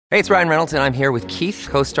Hey, it's Ryan Reynolds, and I'm here with Keith,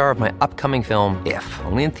 co-star of my upcoming film, If,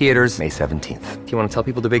 only in theaters May 17th. Do you want to tell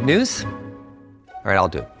people the big news? All right, I'll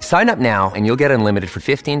do it. Sign up now and you'll get unlimited for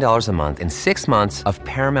 $15 a month and 6 months of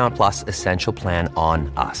Paramount Plus Essential Plan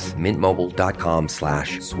on us.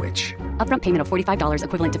 MintMobile.com/switch. Upfront payment of $45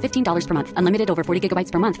 equivalent to $15 per month. Unlimited over 40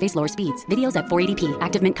 gigabytes per month. Face lower speeds. Videos at 480p.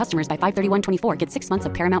 Active Mint customers by 531.24 get 6 months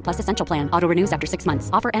of Paramount Plus Essential Plan. Auto renews after 6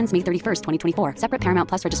 months. Offer ends May 31st, 2024. Separate Paramount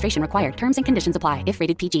Plus registration required. Terms and conditions apply if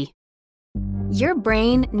rated PG. Your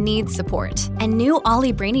brain needs support, and new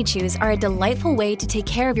Ollie Brainy Chews are a delightful way to take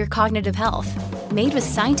care of your cognitive health. Made with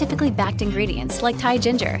scientifically backed ingredients like Thai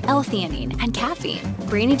ginger, L-theanine, and caffeine,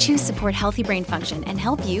 Brainy Chews support healthy brain function and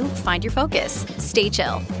help you find your focus, stay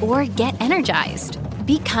chill, or get energized.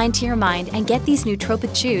 Be kind to your mind and get these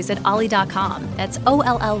nootropic chews at ollie.com. That's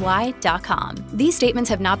OLLY.com. These statements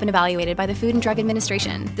have not been evaluated by the Food and Drug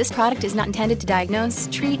Administration. This product is not intended to diagnose,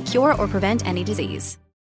 treat, cure, or prevent any disease.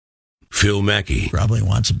 Phil Mackey. Probably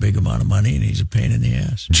wants a big amount of money and he's a pain in the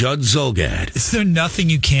ass. Judd Zulgad. Is there nothing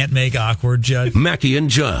you can't make awkward, Judd? Mackey and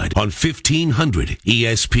Judd on 1500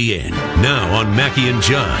 ESPN. Now on Mackey and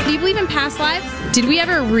Judd. Do you believe in past lives? Did we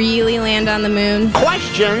ever really land on the moon?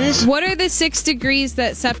 Questions. What are the 6 degrees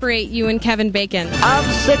that separate you and Kevin Bacon? Of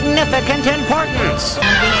significant importance.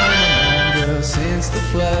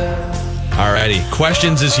 Alrighty,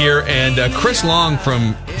 Questions is here, and Chris Long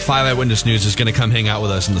from 5 Eyewitness News is going to come hang out with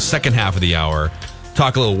us in the second half of the hour,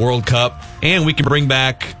 talk a little World Cup, and we can bring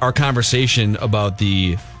back our conversation about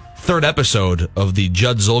the third episode of the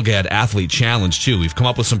Judd Zulgad Athlete Challenge, too. We've come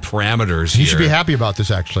up with some parameters here. You should be happy about this,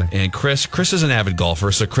 actually. And Chris is an avid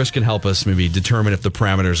golfer, so Chris can help us maybe determine if the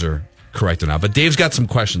parameters are correct or not. But Dave's got some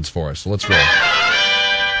questions for us, so let's roll.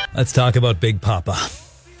 Let's talk about Big Papa.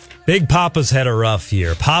 Big Papa's had a rough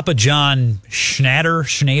year. Papa John Schneider,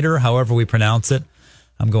 however we pronounce it.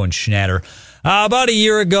 I'm going Schnatter. About a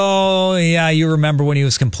year ago, you remember when he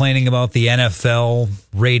was complaining about the NFL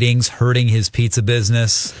ratings hurting his pizza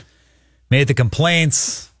business. Made the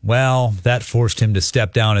complaints. Well, that forced him to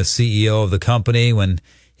step down as CEO of the company when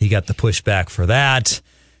he got the pushback for that.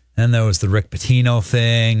 Then there was the Rick Pitino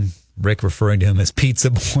thing. Rick referring to him as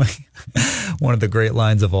Pizza Boy. One of the great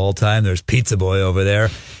lines of all time. There's Pizza Boy over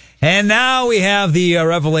there. And now we have the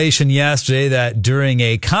revelation yesterday that during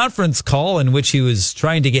a conference call in which he was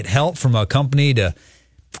trying to get help from a company to,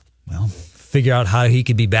 figure out how he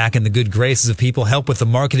could be back in the good graces of people, help with the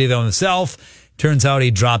marketing of himself, turns out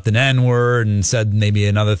he dropped an N-word and said maybe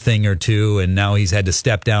another thing or two, and now he's had to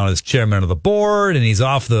step down as chairman of the board, and he's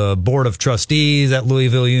off the board of trustees at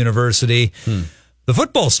Louisville University. The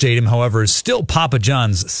football stadium, however, is still Papa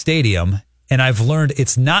John's Stadium. And I've learned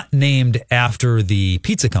it's not named after the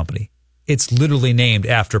pizza company. It's literally named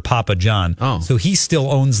after Papa John. Oh. So he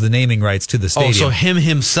still owns the naming rights to the stadium. Oh, so him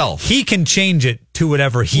himself. He can change it to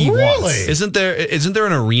whatever he wants. Isn't there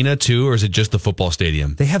an arena too, or is it just the football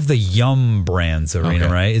stadium? They have the Yum Brands arena,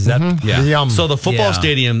 Okay. right? Is that Yeah. The Yum. So the football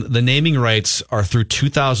stadium, the naming rights are through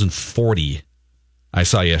 2040. I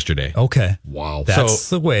saw yesterday. Okay. Wow. That's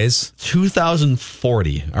the ways.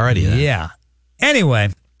 2040 already. Then. Yeah. Anyway,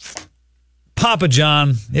 Papa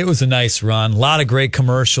John, it was a nice run. A lot of great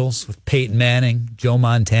commercials with Peyton Manning, Joe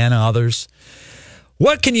Montana, others.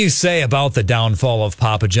 What can you say about the downfall of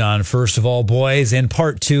Papa John, first of all, boys? And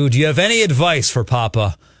part two, do you have any advice for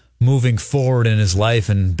Papa moving forward in his life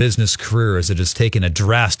and business career as it has taken a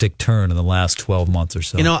drastic turn in the last 12 months or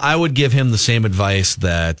so? You know, I would give him the same advice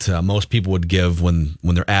that most people would give when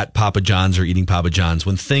they're at Papa John's or eating Papa John's.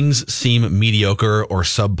 When things seem mediocre or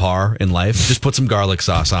subpar in life, just put some garlic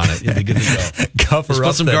sauce on it. You'll be good to go. Cover just up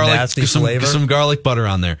put some the garlic, nasty flavor. some garlic butter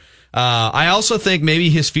on there. I also think maybe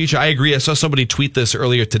his future, I agree. I saw somebody tweet this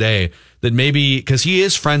earlier today that maybe, because he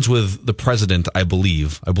is friends with the president, I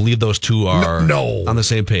believe those two are on the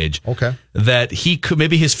same page. Okay. That he could,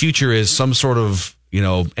 maybe his future is some sort of,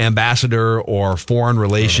 ambassador or foreign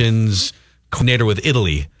relations coordinator with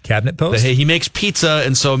Italy. Cabinet post? Hey, he makes pizza,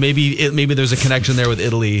 and so maybe there's a connection there with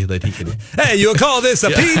Italy that he could. Hey, you'll call this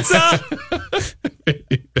a pizza?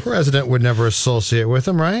 President would never associate with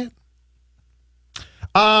him, right?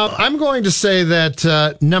 I'm going to say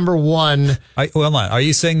that number one. Are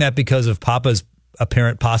you saying that because of Papa's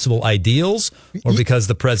apparent possible ideals, or because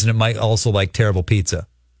the president might also like terrible pizza?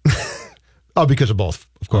 Because of both,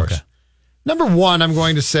 of course. Okay. Number one, I'm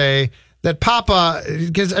going to say that Papa,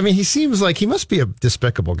 because he seems like he must be a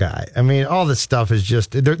despicable guy. All this stuff is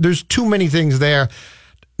just there's too many things there,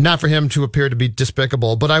 not for him to appear to be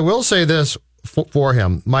despicable. But I will say this for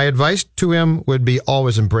him: my advice to him would be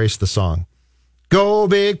always embrace the song. Go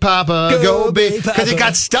Big Papa, go big. Papa. Because it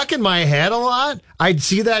got stuck in my head a lot. I'd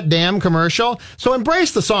see that damn commercial. So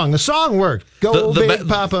embrace the song. The song worked. Go Big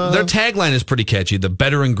Papa. Their tagline is pretty catchy. The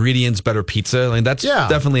better ingredients, better pizza. I mean, that's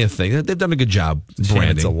definitely a thing. They've done a good job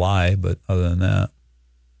branding. It's a lie, but other than that,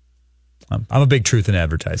 I'm a big truth in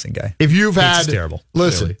advertising guy. If you've had, it's terrible.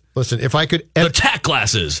 Listen. If I could, the tack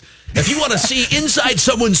glasses. If you want to see inside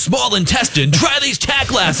someone's small intestine, try these tack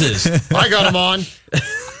glasses. I got them on.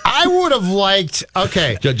 I would have liked.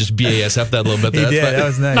 Okay, just BASF that a little bit. There. That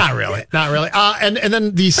was nice. Not really. And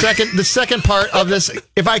then the second part of this.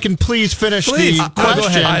 If I can please finish the question. Go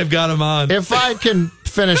ahead. I've got them on. If I can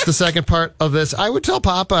finish the second part of this, I would tell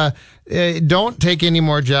Papa, don't take any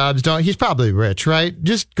more jobs. He's probably rich, right?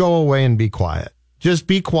 Just go away and be quiet. Just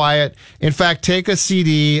be quiet. In fact, take a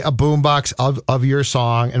CD, a boombox of your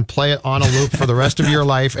song and play it on a loop for the rest of your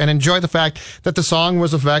life and enjoy the fact that the song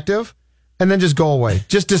was effective and then just go away.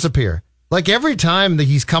 Just disappear. Like every time that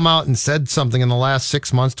he's come out and said something in the last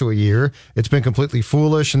 6 months to a year, it's been completely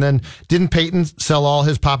foolish. And then didn't Peyton sell all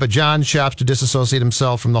his Papa John's shops to disassociate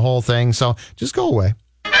himself from the whole thing? So just go away.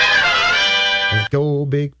 And go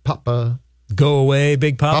Big Papa. Go away,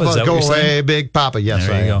 Big Papa. Is that go what you're away, saying? Big Papa. Yes,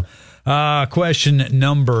 there you go. Question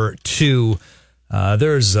number 2.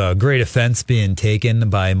 There's a great offense being taken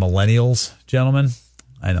by millennials, gentlemen.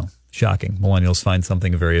 I know, shocking. Millennials find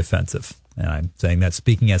something very offensive. And I'm saying that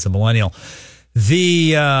speaking as a millennial.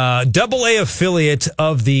 The AA affiliate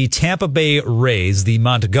of the Tampa Bay Rays, the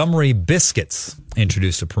Montgomery Biscuits,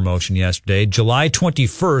 introduced a promotion yesterday. July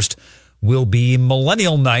 21st will be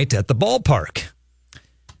Millennial Night at the ballpark.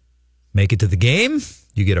 Make it to the game.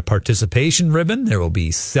 You get a participation ribbon. There will be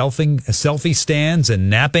selfie stands and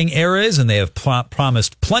napping areas, and they have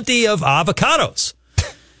promised plenty of avocados.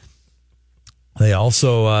 They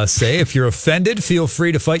also say if you're offended, feel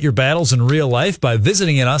free to fight your battles in real life by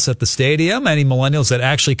visiting us at the stadium. Any millennials that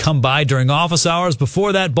actually come by during office hours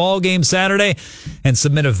before that ball game Saturday and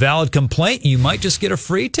submit a valid complaint, you might just get a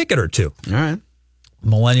free ticket or two. All right.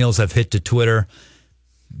 Millennials have hit to Twitter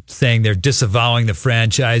saying they're disavowing the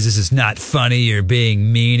franchise. This is not funny. You're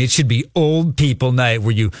being mean. It should be old people night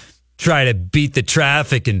where you try to beat the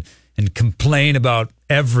traffic and complain about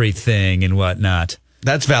everything and whatnot.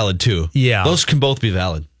 That's valid, too. Yeah. Those can both be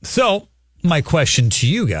valid. So, my question to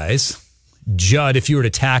you guys, Judd, if you were to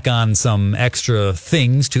tack on some extra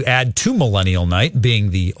things to add to Millennial Night, being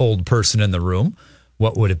the old person in the room,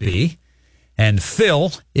 what would it be? And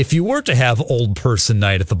Phil, if you were to have old person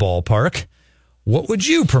night at the ballpark, what would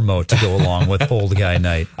you promote to go along with old guy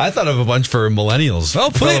night? I thought of a bunch for millennials. Oh,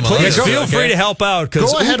 please feel free to help out.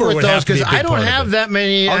 Go ahead with those because I don't have that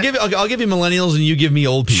many. I'll give you millennials and you give me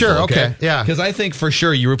old people. Sure, okay. Yeah. Because I think for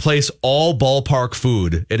sure you replace all ballpark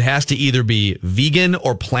food. It has to either be vegan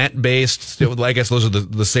or plant-based. I guess those are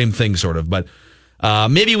the same thing, sort of. But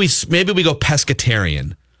maybe we go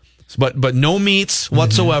pescatarian, but no meats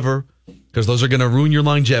whatsoever. Because those are going to ruin your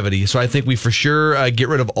longevity. So I think we for sure get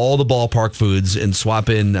rid of all the ballpark foods and swap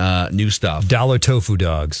in new stuff. Dollar tofu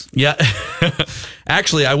dogs. Yeah.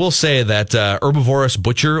 Actually, I will say that Herbivorous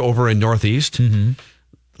Butcher over in Northeast,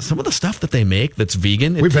 some of the stuff that they make that's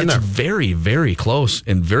vegan, it's very, very close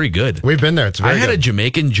and very good. We've been there. It's very I had good. a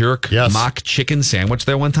Jamaican jerk mock chicken sandwich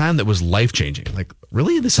there one time that was life-changing. Like,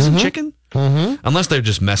 really? This isn't chicken? Mm-hmm. Unless they're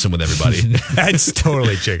just messing with everybody. That's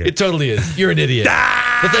totally chicken. It totally is. You're an idiot.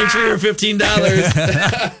 But thanks for your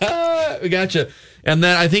 $15. We gotcha. And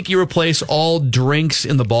then I think you replace all drinks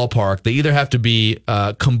in the ballpark. They either have to be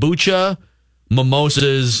kombucha,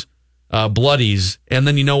 mimosas, bloodies, and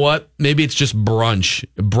then you know what? Maybe it's just brunch.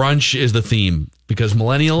 Brunch is the theme because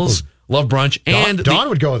millennials love brunch. And Dawn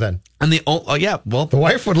would go then. And the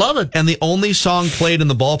wife would love it. And the only song played in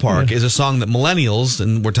the ballpark is a song that millennials,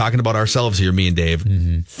 and we're talking about ourselves here, me and Dave,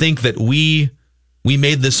 think that we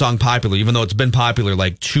made this song popular, even though it's been popular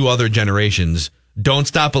like 2 other generations. Don't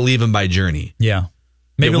Stop Believin' by Journey. Yeah.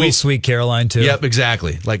 Maybe a little Sweet Caroline too. Yep,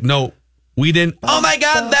 exactly. Like, no, we didn't. Oh my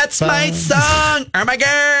God, that's my song. Oh my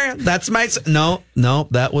God, that's my song. No,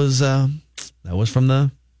 that was from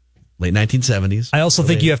the late 1970s. I also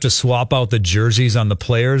think you have to swap out the jerseys on the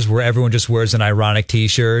players where everyone just wears an ironic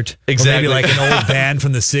T-shirt. Exactly. Or maybe like an old band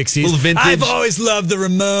from the 60s. Little vintage. I've always loved the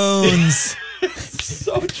Ramones.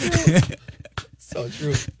 So true. So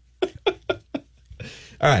true.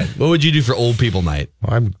 All right. What would you do for old people night?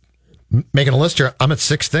 Well, I'm making a list here. I'm at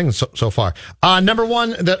 6 things so far. Number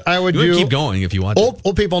one that I would do. Keep going if you want.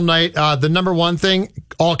 Old people night. The number one thing,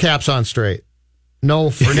 all caps on straight.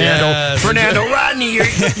 No, Fernando. Yes. Fernando Rodney, your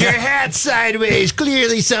hat's sideways.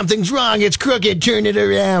 Clearly something's wrong. It's crooked. Turn it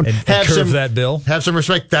around. And curve that bill. Have some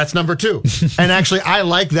respect. That's number 2. And actually, I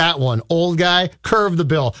like that one. Old guy, curve the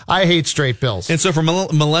bill. I hate straight bills. And so for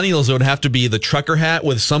millennials, it would have to be the trucker hat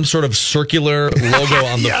with some sort of circular logo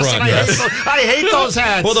on the front. I hate those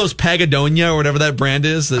hats. Well, those Patagonia or whatever that brand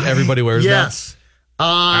is that everybody wears yes.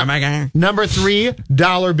 now. Oh my God. Number 3,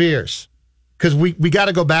 dollar beers. Because we got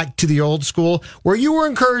to go back to the old school where you were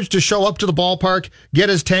encouraged to show up to the ballpark, get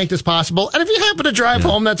as tanked as possible. And if you happen to drive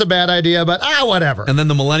home, that's a bad idea, but whatever. And then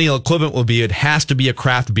the millennial equivalent will be it has to be a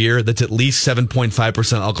craft beer that's at least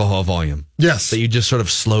 7.5% alcohol volume. Yes. That you just sort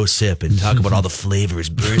of slow sip and talk about all the flavors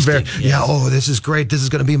bursting. This is great. This is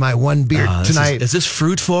going to be my one beer tonight. Is this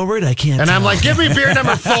fruit forward? I can't And tell. I'm like, give me beer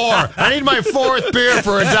number 4. I need my 4th beer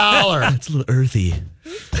for $1. It's a little earthy.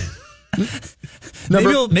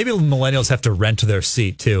 Maybe millennials have to rent their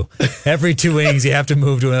seat too. Every 2 innings, you have to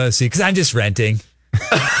move to another seat because I'm just renting.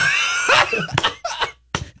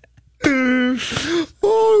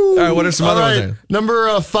 All right, what are some other ones?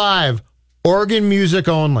 Number 5, organ music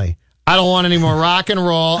only. I don't want any more rock and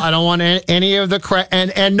roll. I don't want any of the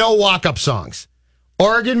and no walk-up songs.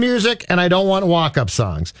 Organ music, and I don't want walk-up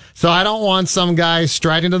songs. So I don't want some guy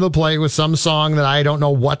striding to the plate with some song that I don't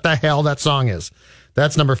know what the hell that song is.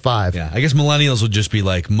 That's number 5. Yeah, I guess millennials would just be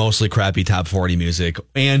like mostly crappy top 40 music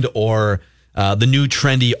and or the new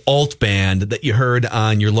trendy alt band that you heard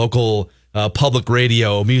on your local public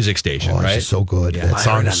radio music station, right? This is so good. Yeah, that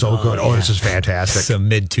song is so good. Oh, this is fantastic. Some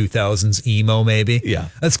mid-2000s emo, maybe. Yeah.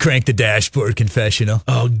 Let's crank the dashboard confessional.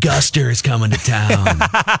 Oh, Guster is coming to town.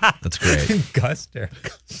 That's great. Guster.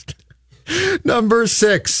 Number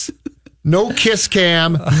 6, no kiss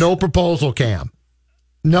cam, no proposal cam.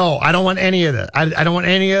 No, I don't want any of that. I don't want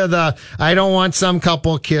any of the. I don't want some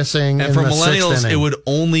couple kissing. And for millennials, it would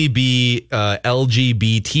only be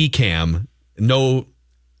LGBT cam. No,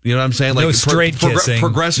 you know what I'm saying? Like no straight kissing.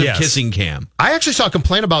 Progressive kissing cam. I actually saw a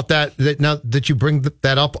complaint about that. Now that you bring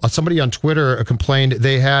that up, somebody on Twitter complained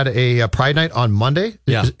they had a Pride Night on Monday.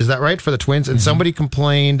 Yeah. Is that right for the Twins? And somebody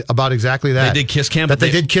complained about exactly that. They did kiss cam. That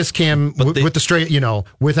they did kiss cam with the straight,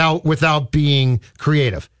 without being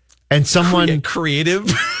creative. And someone creative.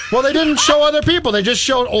 Well, they didn't show other people. They just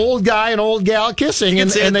showed old guy and old gal kissing, and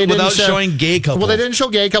they without didn't showing gay couples. Well, they didn't show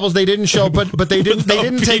gay couples. They didn't show, but they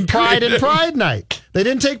didn't take pride in Pride Night. They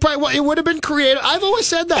didn't take pride. Well, it would have been creative. I've always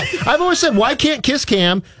said that. I've always said, why can't kiss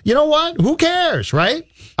cam? You know what? Who cares, right?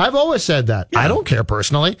 I've always said that. Yeah. I don't care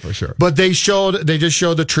personally, for sure. But they just showed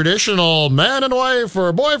the traditional man and wife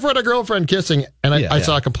or boyfriend and girlfriend kissing, and I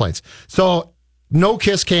saw complaints. So no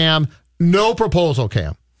kiss cam, no proposal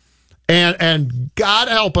cam. And God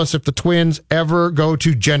help us if the Twins ever go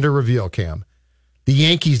to gender reveal cam. The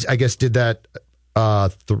Yankees, I guess, did that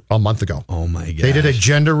a month ago. Oh, my God. They did a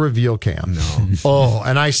gender reveal cam. No.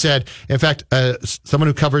 And I said, in fact, someone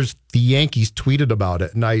who covers the Yankees tweeted about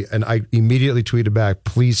it. And I immediately tweeted back,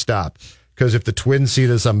 please stop. Because if the Twins see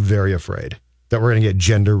this, I'm very afraid that we're going to get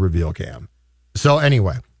gender reveal cam. So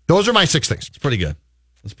anyway, those are my 6 things. It's pretty good.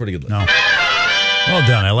 That's pretty good. No. Well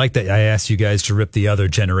done. I like that. I asked you guys to rip the other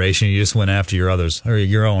generation. You just went after your own.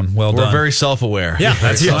 Well done. We're very self-aware. Yeah,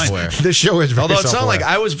 that's self-aware. This show is very Although it self-aware. sounded like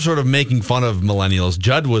I was sort of making fun of millennials.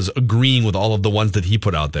 Judd was agreeing with all of the ones that he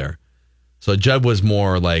put out there. So Judd was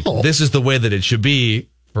more like, this is the way that it should be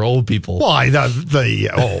for old people. Why,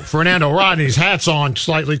 Fernando Rodney's hat's on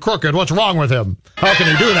slightly crooked. What's wrong with him? How can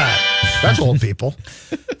he do that? That's old people.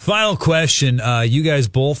 Final question. You guys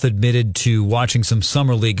both admitted to watching some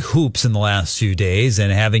Summer League hoops in the last few days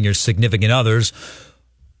and having your significant others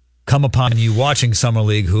come upon you watching Summer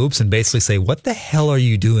League hoops and basically say, what the hell are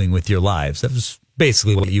you doing with your lives? That was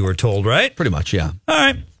basically what you were told, right? Pretty much, yeah. All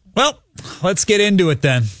right. Well, let's get into it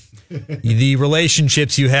then. The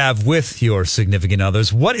relationships you have with your significant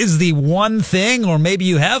others. What is the one thing, or maybe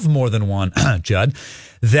you have more than one, Judd,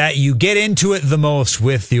 that you get into it the most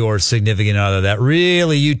with your significant other, that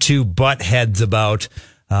really you two butt heads about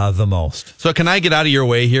the most? So can I get out of your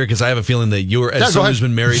way here? Because I have a feeling that as someone who's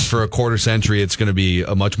been married for a quarter century, it's going to be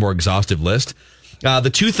a much more exhaustive list. The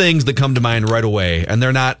 2 things that come to mind right away, and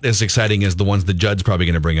they're not as exciting as the ones that Judd's probably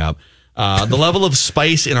going to bring up. The level of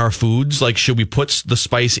spice in our foods, like should we put the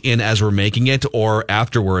spice in as we're making it or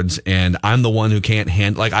afterwards? And I'm the one who can't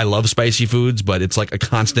I love spicy foods, but it's like a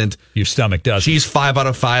constant. Your stomach does. She's 5 out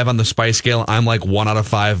of 5 on the spice scale. I'm like 1 out of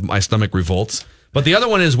 5. My stomach revolts. But the other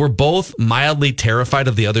one is we're both mildly terrified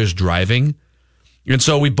of the other's driving. And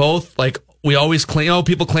so we both we always claim,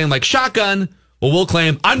 people claim like shotgun. Well, we'll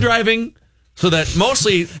claim I'm driving, so that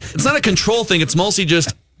mostly it's not a control thing. It's mostly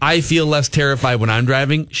just I feel less terrified when I'm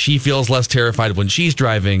driving. She feels less terrified when she's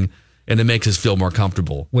driving. and it makes us feel more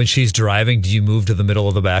comfortable. When she's driving, do you move to the middle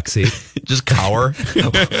of the back seat? Just cower.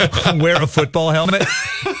 Wear a football helmet?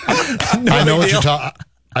 I know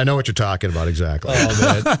what you're talking about exactly. Oh,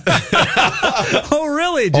 man. Oh,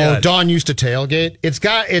 really, Judd? Oh, Dawn used to tailgate.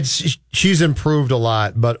 She's improved a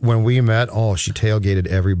lot, but when we met, she tailgated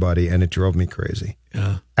everybody, and it drove me crazy.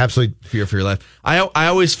 Yeah, absolutely. Fear for your life. I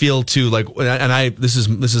always feel too like, and this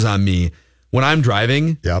is on me. When I'm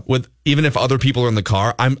driving, with even if other people are in the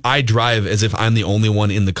car, I drive as if I'm the only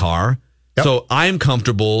one in the car. Yep. So I'm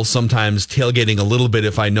comfortable sometimes tailgating a little bit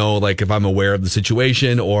if I know, like, if I'm aware of the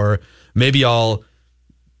situation, or maybe I'll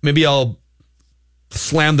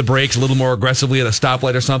slam the brakes a little more aggressively at a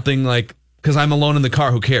stoplight or something, like, because I'm alone in the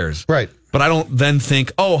car. Who cares? Right. But I don't then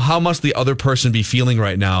think, how must the other person be feeling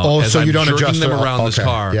right now? So you don't adjust them around this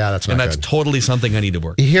car. Yeah, that's not that's good. Totally something I need to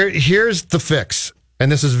work. Here's the fix,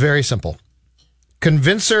 and this is very simple.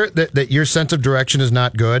 Convince her that your sense of direction is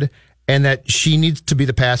not good, and that she needs to be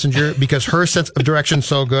the passenger because her sense of direction is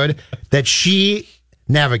so good that she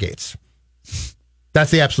navigates.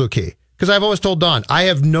 That's the absolute key. Because I've always told Dawn,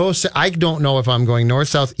 I don't know if I'm going north,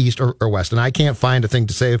 south, east, or west, and I can't find a thing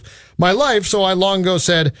to save my life. So I long ago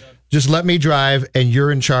said, just let me drive, and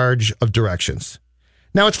you're in charge of directions.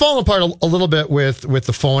 Now, it's fallen apart a little bit with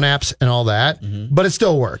the phone apps and all that, but it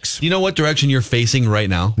still works. Do you know what direction you're facing right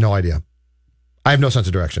now? No idea. I have no sense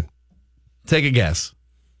of direction. Take a guess.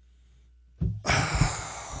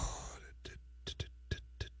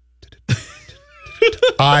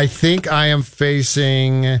 I think I am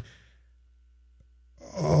facing...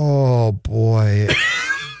 Oh, boy.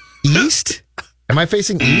 East? Am I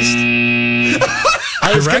facing east?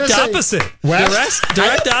 Direct opposite. West?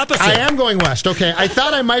 Direct opposite. I am going west. Okay. I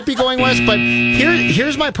thought I might be going west, but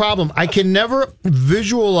here's my problem. I can never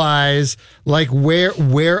visualize like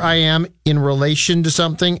where I am in relation to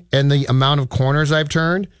something and the amount of corners I've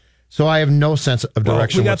turned. So I have no sense of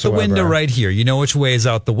direction we got whatsoever. the window right here. You know which way is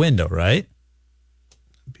out the window, right?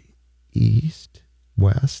 East,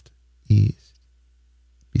 west, east.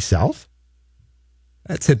 Be south?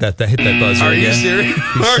 Let's hit that buzzer again. Are you serious?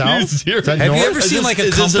 Are you serious? Have you ever seen like a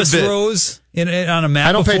compass rose on a map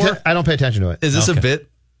I don't before? I don't pay attention to it. Is this a bit?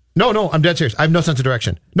 No, I'm dead serious. I have no sense of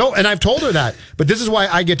direction. No, and I've told her that. But this is why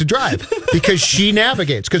I get to drive. Because she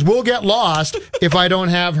navigates. Because we'll get lost if I don't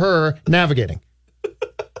have her navigating.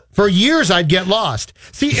 For years, I'd get lost.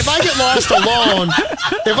 See, if I get lost alone,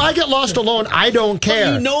 I don't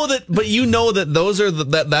care. But you know that those are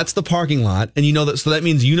that's the parking lot, and you know that, so that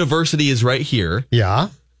means university is right here. Yeah.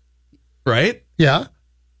 Right? Yeah.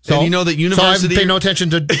 So and you know that university. So I pay no attention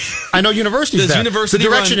to. I know university's there. University the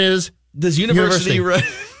direction is. Does university run?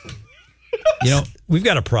 You know, we've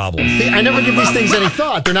got a problem. See, I never give these things any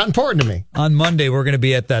thought. They're not important to me. On Monday, we're going to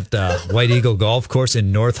be at that White Eagle Golf Course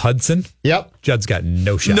in North Hudson. Yep. Judd's got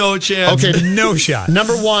no shot. No chance. Okay, no shot.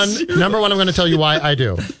 Number one, I'm going to tell you why I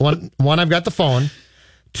do. One, I've got the phone.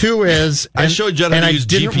 Two is... I showed Judd how to use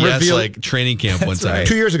GPS like training camp one time. Right.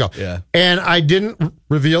 2 years ago. Yeah. And I didn't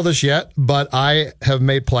reveal this yet, but I have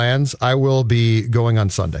made plans. I will be going on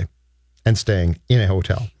Sunday and staying in a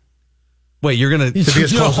hotel. Wait, you're going to be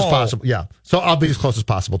as close as possible. Yeah. So I'll be as close as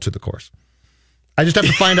possible to the course. I just have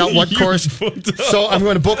to find out what course. So I'm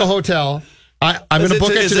going to book a hotel. I'm going to book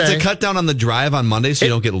it today. Is it to cut down on the drive on Monday so you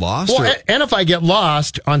don't get lost? Well, and if I get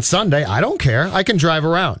lost on Sunday, I don't care. I can drive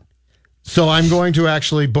around. So I'm going to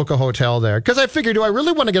actually book a hotel there. Because I figured, do I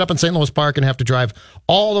really want to get up in St. Louis Park and have to drive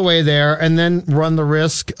all the way there and then run the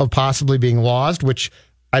risk of possibly being lost, which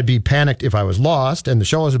I'd be panicked if I was lost and the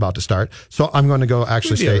show is about to start. So I'm going to go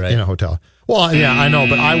actually stay in a hotel. Well, yeah, I know,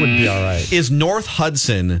 but I wouldn't be all right. Is North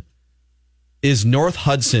Hudson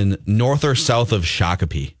north or south of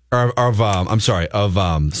Shakopee? Or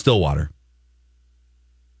of Stillwater?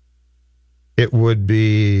 It would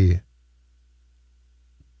be...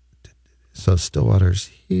 So Stillwater's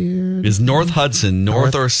here. Is North Hudson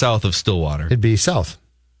north or south of Stillwater? It'd be south.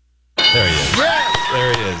 There he is. Yeah!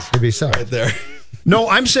 There he is. It'd be south. Right there. No,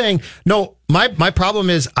 I'm saying, no, my problem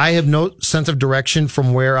is I have no sense of direction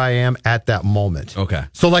from where I am at that moment. Okay.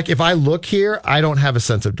 So, like, if I look here, I don't have a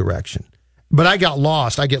sense of direction. But I got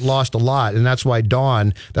lost. I get lost a lot. And that's why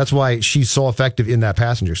that's why she's so effective in that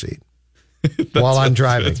passenger seat while I'm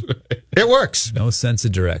driving. Right. It works. No sense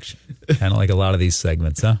of direction. Kind of like a lot of these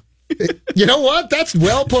segments, huh? You know what? That's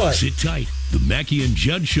well put. Sit tight. The Mackey and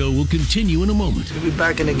Judd Show will continue in a moment. We'll be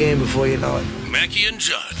back in the game before you know it. Mackey and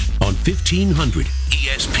Judd on 1500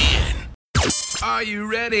 ESPN. Are you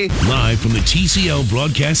ready? Live from the TCL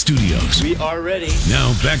broadcast studios. We are ready.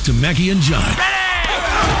 Now back to Mackey and Judd.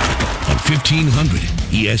 On 1500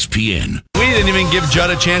 ESPN. We didn't even give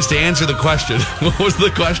Judd a chance to answer the question. What was the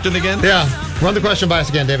question again? Yeah. Run the question by us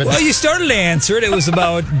again, David. Well, you started to answer it. It was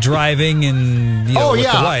about driving and with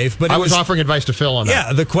the wife. But I was offering advice to Phil on that.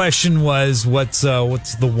 Yeah, the question was, what's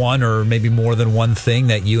the one or maybe more than one thing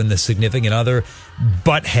that you and the significant other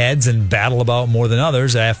butt heads and battle about more than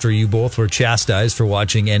others after you both were chastised for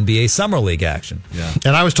watching NBA Summer League action? Yeah,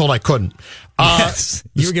 and I was told I couldn't. Yes,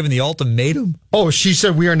 you were given the ultimatum. Oh, she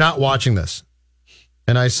said, we are not watching this.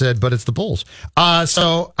 And I said, but it's the Bulls.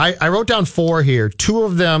 So I wrote down 4 here. 2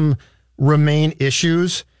 of them remain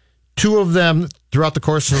issues. 2 of them, throughout the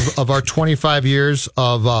course of our 25 years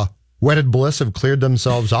of wedded bliss, have cleared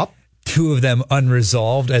themselves up. 2 of them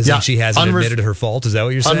unresolved, as in she hasn't admitted her fault. Is that what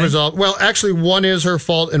you're saying? Unresolved. Well, actually, one is her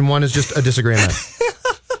fault and one is just a disagreement.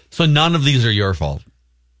 So none of these are your fault?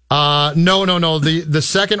 No. The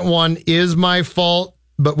second one is my fault,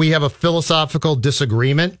 but we have a philosophical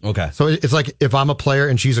disagreement. Okay. So it's like if I'm a player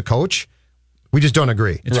and she's a coach, we just don't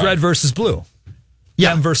agree. It's red versus blue. Yeah.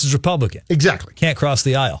 Dem versus Republican. Exactly. Can't cross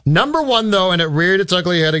the aisle. Number 1, though, and it reared its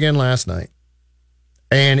ugly head again last night,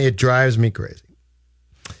 and it drives me crazy.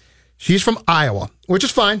 She's from Iowa, which is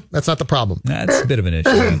fine. That's not the problem. That's a bit of an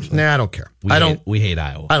issue. Nah, I don't care. We hate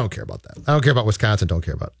Iowa. I don't care about that. I don't care about Wisconsin. Don't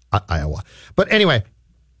care about Iowa. But anyway,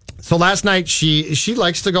 so last night she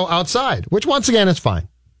likes to go outside, which once again is fine.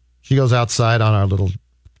 She goes outside on our little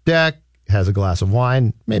deck, has a glass of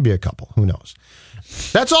wine, maybe a couple. Who knows?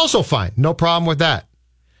 That's also fine. No problem with that.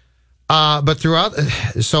 But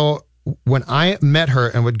so when I met her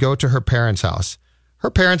and would go to her parents' house, her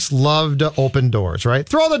parents love to open doors, right?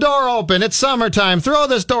 Throw the door open. It's summertime. Throw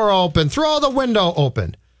this door open. Throw the window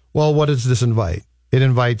open. Well, what does this invite? It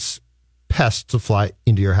invites pests to fly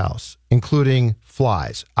into your house, including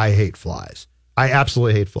flies. I hate flies. I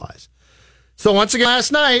absolutely hate flies. So once again,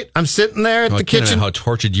 last night, I'm sitting there at the kitchen. How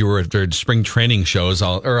tortured you were at their spring training shows,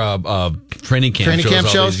 training camp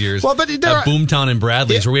shows all these years. Well, but at Boomtown and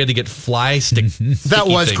Bradley's, where we had to get fly That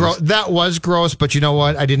was gross. That was gross. But you know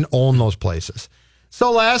what? I didn't own those places.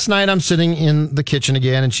 So last night, I'm sitting in the kitchen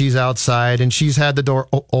again, and she's outside, and she's had the door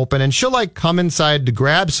open, and she'll come inside to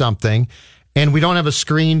grab something, and we don't have a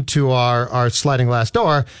screen to our sliding glass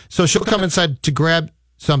door, so she'll come inside to grab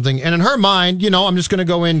something, and in her mind, I'm just going to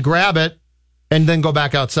go in, grab it, and then go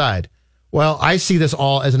back outside. Well, I see this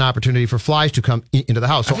all as an opportunity for flies to come into the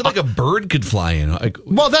house. So I feel like a bird could fly in.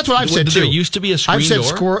 Well, that's what I've said, too. There used to be a screen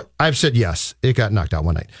door? I've said yes. It got knocked out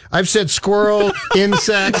one night. I've said squirrel,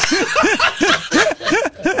 insects.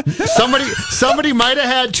 Somebody might have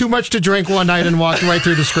had too much to drink one night and walked right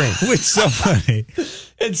through the screen. With somebody.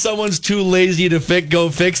 And some's too lazy to go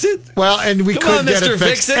fix it? Well, and we could get it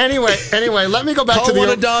fixed. Anyway, let me go back to one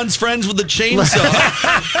of Don's friends with a chainsaw.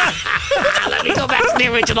 Let me go back to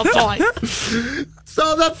the original point.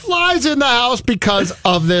 So that flies in the house because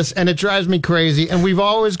of this, and it drives me crazy. And we've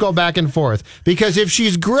always go back and forth because if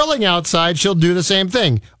she's grilling outside, she'll do the same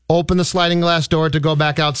thing. Open the sliding glass door to go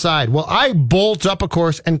back outside. Well, I bolt up, of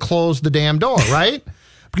course, and close the damn door, right?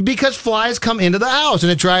 Because flies come into the house,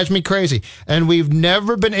 and it drives me crazy. And we've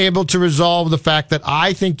never been able to resolve the fact that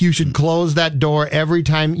I think you should close that door every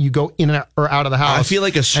time you go in or out of the house. I feel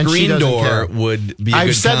like a screen door would be a I've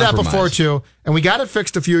good said compromise. that before, too. And we got it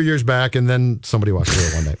fixed a few years back, and then somebody walked through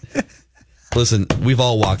it one day. Listen, we've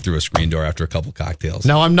all walked through a screen door after a couple cocktails.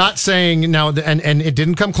 Now, I'm not saying and it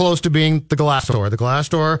didn't come close to being the glass door. The glass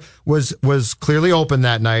door was clearly open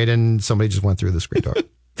that night, and somebody just went through the screen door.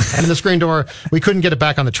 And the screen door, we couldn't get it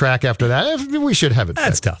back on the track after that. We should have it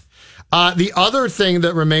fixed. That's tough. The other thing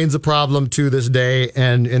that remains a problem to this day,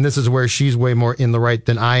 and this is where she's way more in the right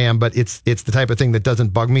than I am, but it's the type of thing that doesn't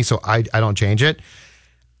bug me, so I don't change it.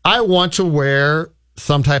 I want to wear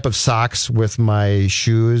some type of socks with my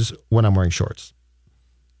shoes when I'm wearing shorts.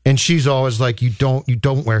 And she's always like, you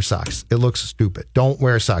don't wear socks. It looks stupid. Don't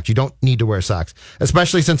wear socks. You don't need to wear socks,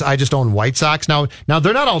 especially since I just own white socks. Now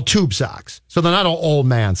they're not all tube socks, so they're not all old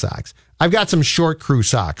man socks. I've got some short crew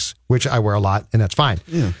socks, which I wear a lot, and that's fine.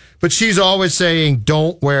 Yeah. But she's always saying,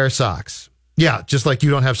 don't wear socks. Yeah, just like you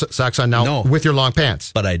don't have socks on now with your long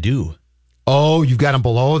pants. But I do. Oh, you've got them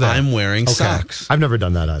below that. I'm wearing socks. I've never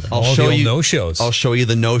done that either. I'll show you no-shows. I'll show you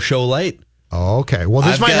the no-show light. Oh, okay. Well,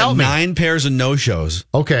 this might help me. 9 pairs of no-shows.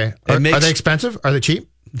 Okay. Are they expensive? Are they cheap?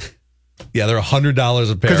 Yeah, they're $100 a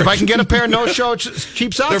pair. Because if I can get a pair of no-show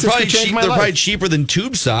cheap socks, they're probably cheaper than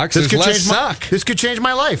tube socks. There's less sock. This could change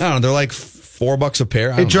my life. I don't know. They're like $4 a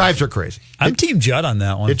pair. It drives her crazy. I'm Team Judd on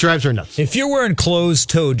that one. It drives her nuts. If you're wearing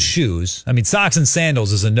closed-toed shoes, I mean, socks and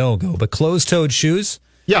sandals is a no-go, but closed-toed shoes,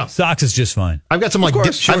 yeah, socks is just fine. I've got some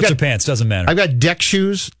shorts or pants, doesn't matter. I've got deck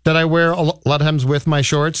shoes that I wear a lot of times with my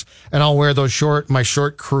shorts, and I'll wear those my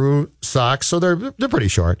short crew socks. So they're pretty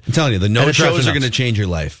short. I'm telling you, the no-shows are going to change your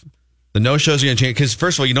life. The no-shows are going to change because,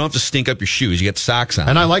 first of all, you don't have to stink up your shoes. You get socks on.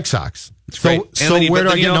 And I like socks. It's great. So where do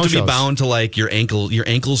I get no-shows? You don't have to be bound to like your ankle. Your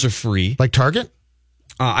ankles are free. Like Target?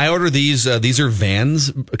 I order these. These are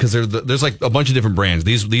Vans because there's like a bunch of different brands.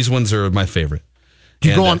 These ones are my favorite. Do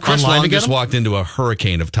you go Chris online Long to get just them? walked into a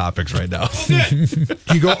hurricane of topics right now.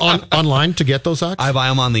 Do you go online to get those socks? I buy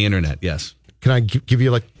them on the internet, yes. Can I give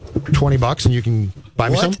you like $20 and you can buy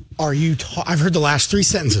me some? What are you I've heard the last 3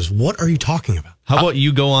 sentences. What are you talking about? How about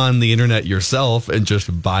you go on the internet yourself and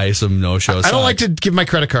just buy some no-show socks? I don't like to give my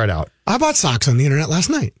credit card out. I bought socks on the internet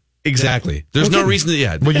last night. Exactly. There's no reason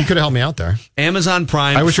to, Well, you could have helped me out there. Amazon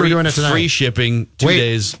Prime. I wish we were doing it tonight. Free shipping, 2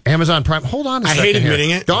 days. Amazon Prime. Hold on a second. I hate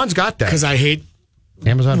admitting it. Dawn's got that. Because I hate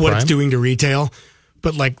Amazon what Prime? it's doing to retail.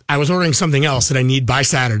 But like, I was ordering something else that I need by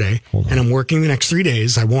Saturday, and I'm working the next 3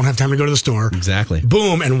 days. I won't have time to go to the store. Exactly.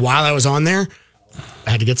 Boom. And while I was on there, I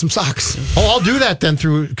had to get some socks. Oh, I'll do that then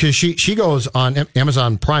because she goes on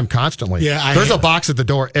Amazon Prime constantly. Yeah, there's a box at the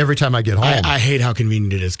door every time I get home. I hate how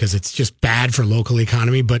convenient it is because it's just bad for local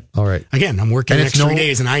economy. But all right, again, I'm working the next 3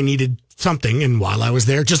 days, and I needed something. And while I was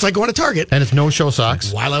there, just like going to Target, and it's no-show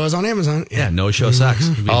socks. While I was on Amazon, yeah no-show socks.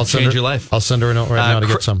 I'll change your life. I'll send her a note right now to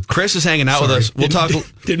get some. Chris is hanging out with us. We'll talk.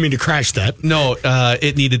 Didn't mean to crash that. No,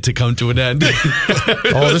 it needed to come to an end.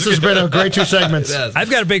 This has been a great 2 segments. I've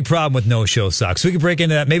got a big problem with no-show socks. We can break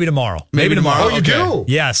into that maybe tomorrow. Maybe tomorrow. Oh, you do?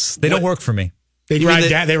 Yes, they don't work for me. They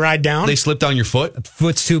ride down. They slip down your foot.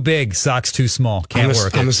 Foot's too big, socks too small. Can't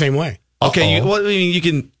work. I'm the same way. Okay, you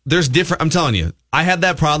can. There's different. I'm telling you, I had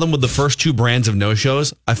that problem with the first 2 brands of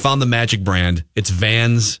no-shows. I found the magic brand. It's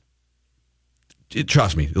Vans.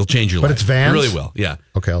 Trust me, it'll change your life. But it's Vans? It really will. Yeah.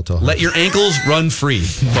 Okay, I'll tell her. Let your ankles run free,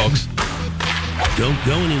 folks. Don't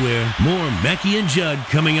go anywhere. More Mackie and Judd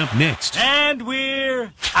coming up next. And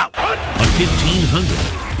we're out. On 1500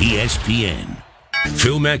 ESPN.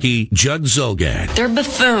 Phil Mackey, Judd Zulgad. They're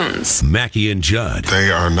buffoons. Mackie and Judd.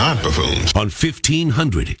 They are not buffoons. On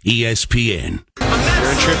 1500 ESPN.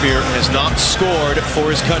 Kieran Trippier has not scored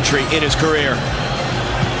for his country in his career.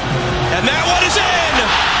 And that one is in!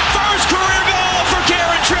 First career goal for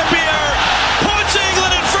Kieran Trippier! Puts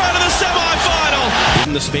England in front of the semifinal!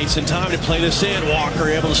 In the space and time to play this in. Walker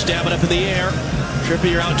able to stab it up in the air.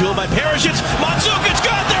 Trippier out to him by Perisic. Mandzukic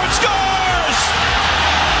got there and scores!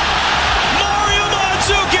 Mario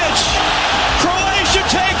Mandzukic! Croatia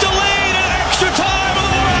take the lead in extra time of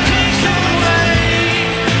the World Cup.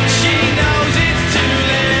 She knows it's too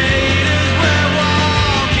late as we're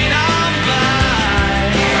walking on by.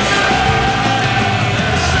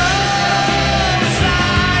 Some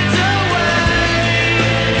sides away,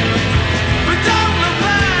 but don't look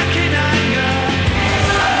back in anger.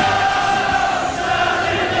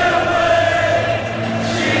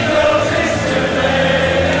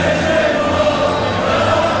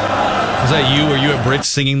 Is that you? Were you at Brits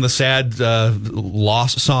singing the sad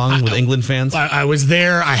loss song with England fans? I was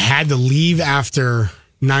there. I had to leave after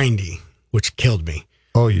 90, which killed me.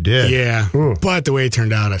 Oh, you did? Yeah. Ooh. But the way it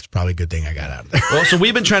turned out, it's probably a good thing I got out of there. Well, so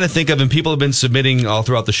we've been trying to think of, and people have been submitting all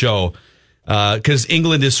throughout the show, because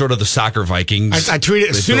England is sort of the soccer Vikings. I tweeted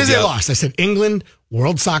as soon as they lost. I said, England,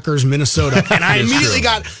 World Soccer's Minnesota. And I immediately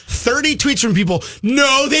got 30 tweets from people.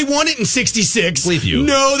 No, they won it in 66. Believe you.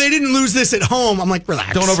 No, they didn't lose this at home. I'm like,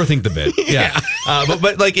 relax. Don't overthink the bid. Yeah.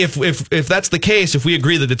 But like if that's the case, if we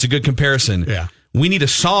agree that it's a good comparison, we need a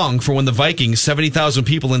song for when the Vikings, 70,000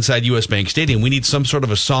 people inside US Bank Stadium. We need some sort of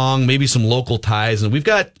a song, maybe some local ties. And we've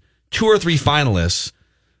got 2 or 3 finalists.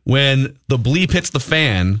 When the bleep hits the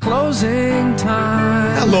fan. Closing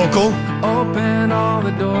time. Not local. Open all the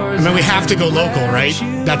doors. I mean, we have to go local, right?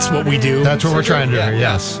 That's what we do. That's what we're trying to do.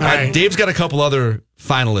 Yes. All right. Dave's got a couple other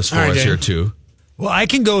finalists for us here, too. Well, I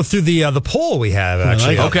can go through the poll we have,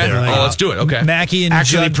 actually. Okay. Let's do it. Okay. Mackie and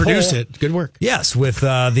actually Judd produce poll. it. Good work. Yes, with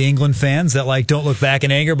the England fans that like Don't Look Back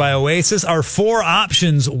in Anger by Oasis. Our 4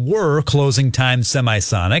 options were Closing Time,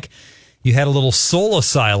 Semisonic. You had a little Soul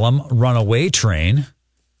Asylum, Runaway Train.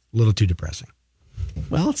 A little too depressing.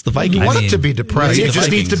 Well, it's the Vikings. You want it to be depressing. It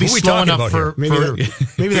just needs to be slow enough for maybe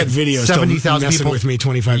that video is 70,000 people with me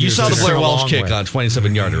 25 years You saw the ago. Blair Welch kick on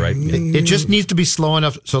 27-yarder, right? It just needs to be slow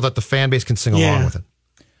enough so that the fan base can sing along with it.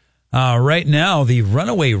 Right now, the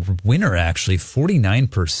runaway winner, actually,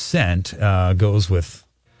 49% goes with...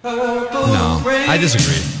 No, I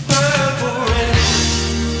disagree.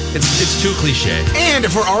 It's too cliche. And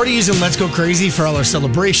if we're already using Let's Go Crazy for all our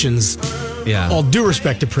celebrations, all due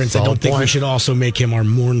respect to Prince, I don't think we should also make him our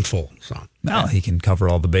mournful song. Well, he can cover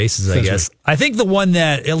all the bases, I guess. I think the one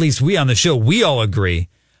that, at least we on the show, we all agree,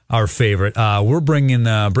 our favorite, we're bringing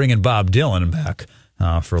Bob Dylan back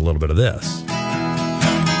for a little bit of this.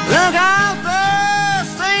 Look out, the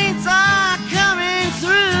saints are coming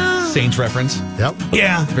through. Saints reference. Yep.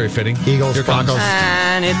 Yeah. Very fitting. Eagles, Here comes. Broncos.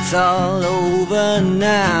 And it's all over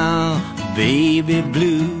now, baby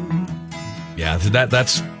blue. Yeah,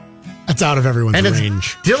 that's out of everyone's and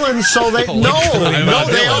range. It's Dylan, so they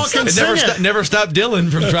they all can sing it. Never stop Dylan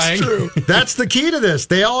from trying. True. That's the key to this.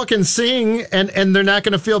 They all can sing, and they're not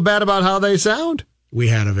going to feel bad about how they sound. We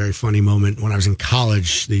had a very funny moment when I was in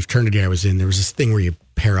college. The fraternity I was in, there was this thing where you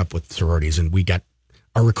pair up with sororities, and we got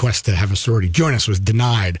a request to have a sorority join us was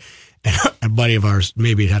denied. And a buddy of ours,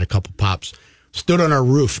 maybe it had a couple pops, stood on our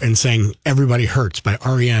roof and sang "Everybody Hurts" by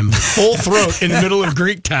R.E.M. full throat in the middle of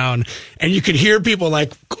Greektown, and you could hear people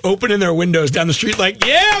like opening their windows down the street, like,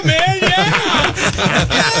 "Yeah, man, yeah,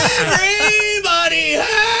 everybody hurts!"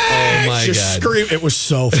 Oh my Just God! Scream! It was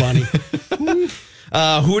so funny.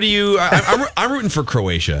 Who do you? I'm rooting for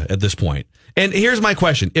Croatia at this point. And here's my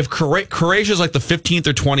question: if Croatia is like the 15th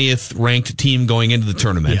or 20th ranked team going into the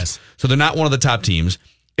tournament, yes. So they're not one of the top teams.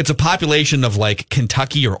 It's a population of like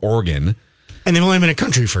Kentucky or Oregon. And they've only been a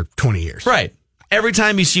country for 20 years. Right. Every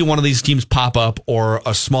time you see one of these teams pop up or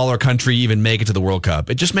a smaller country even make it to the World Cup,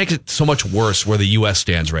 it just makes it so much worse where the U.S.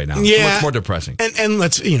 stands right now. Yeah. So much more depressing. And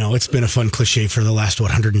let's, it's been a fun cliche for the last,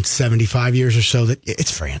 175 years or so that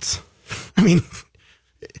it's France. I mean,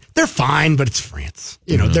 they're fine, but it's France.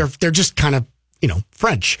 They're just kind of,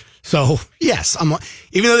 French. So, yes,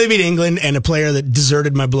 even though they beat England and a player that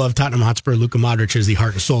deserted my beloved Tottenham Hotspur, Luka Modric, is the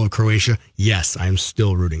heart and soul of Croatia, yes, I'm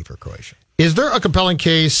still rooting for Croatia. Is there a compelling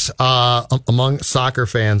case among soccer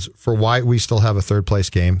fans for why we still have a third place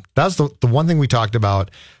game? That's the one thing we talked about.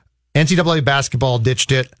 NCAA basketball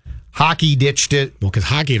ditched it. Hockey ditched it. Well, because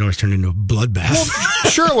hockey had always turned into a bloodbath. Well,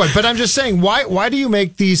 sure it would, but I'm just saying, why do you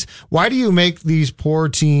make these poor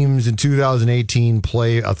teams in 2018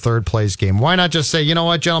 play a third place game? Why not just say, you know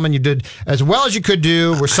what, gentlemen, you did as well as you could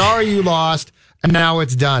do. We're sorry you lost, and now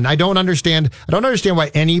it's done. I don't understand why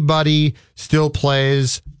anybody still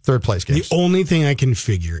plays third place games. The only thing I can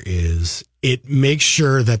figure is it makes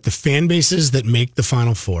sure that the fan bases that make the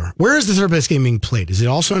Final Four. Where is the third place game being played? Is it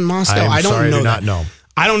also in Moscow? I don't know. Not know.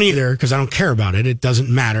 I don't either because I don't care about it. It doesn't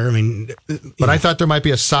matter. I mean, but I thought there might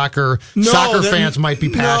be a soccer fans might be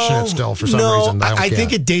passionate still for some reason. I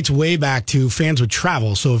think it dates way back to fans would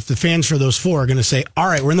travel. So if the fans for those four are going to say, "All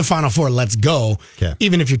right, we're in the Final Four, let's go,"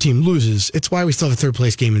 even if your team loses, it's why we still have a third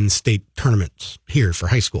place game in the state tournaments here for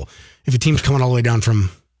high school. If a team's coming all the way down from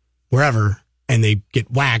wherever and they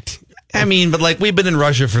get whacked. I mean, but like we've been in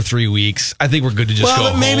Russia for 3 weeks. I think we're good to just go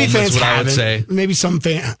home. Maybe fans That's what I would haven't. say. Maybe some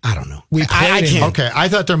fan. I don't know. I can't. Okay, I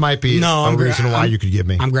thought there might be a reason why you could give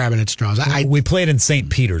me. I'm grabbing at straws. We played in St.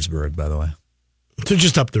 Petersburg, by the way. So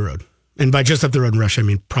just up the road. And by just up the road in Russia, I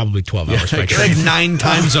mean probably 12 hours by train. Like 9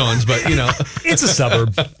 time zones, but it's a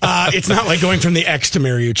suburb. It's not like going from the X to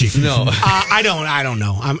Mariucci. No, I don't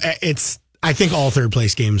know. I think all third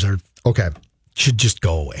place games are should just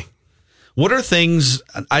go away. What are things,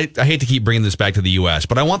 I hate to keep bringing this back to the U.S.,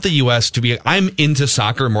 but I want the U.S. to be, I'm into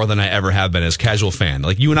soccer more than I ever have been as a casual fan.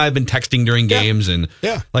 Like you and I have been texting during games and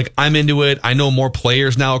like I'm into it. I know more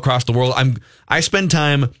players now across the world. I spend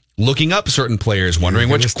time looking up certain players, wondering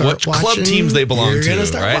which club teams they belong to. You're going to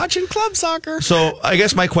start right? watching club soccer. So I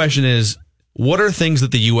guess my question is, what are things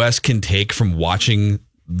that the U.S. can take from watching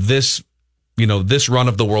this this run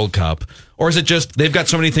of the World Cup? Or is it just they've got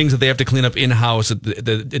so many things that they have to clean up in-house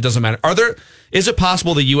that it doesn't matter? Is it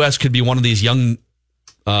possible the U.S. could be one of these young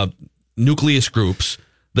nucleus groups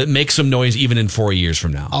that makes some noise even in 4 years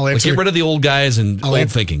from now? Get rid of the old guys and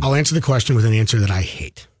old thinking. I'll answer the question with an answer that I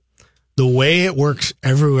hate. The way it works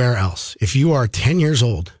everywhere else, if you are 10 years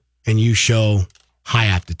old and you show high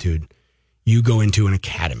aptitude, you go into an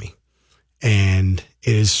academy. And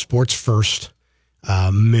it is sports first.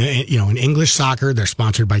 In English soccer, they're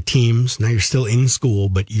sponsored by teams. Now you're still in school,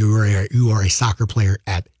 but you are a soccer player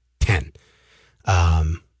at 10.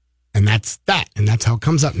 And that's that. And that's how it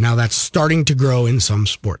comes up. Now that's starting to grow in some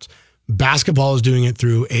sports. Basketball is doing it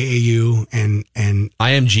through AAU and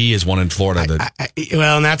IMG is one in Florida.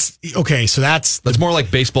 And that's okay. So that's more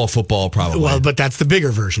like baseball, football, probably. Well, but that's the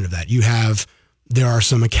bigger version of that. There are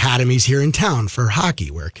some academies here in town for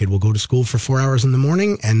hockey where a kid will go to school for 4 hours in the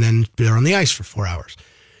morning and then they're on the ice for 4 hours.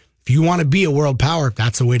 If you want to be a world power,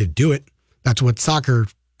 that's the way to do it. That's what soccer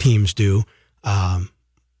teams do. I'm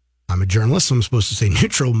a journalist, so I'm supposed to say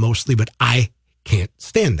neutral mostly, but I can't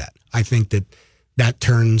stand that. I think that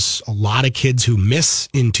turns a lot of kids who miss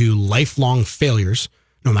into lifelong failures,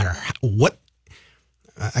 no matter what.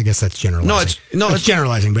 I guess that's generalizing. It's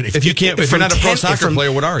generalizing. But if you're not a pro soccer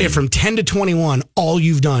player, what are you? If from 10 to 21, all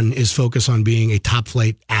you've done is focus on being a top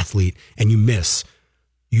flight athlete and you miss,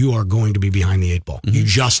 you are going to be behind the 8 ball. You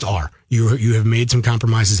just are. You have made some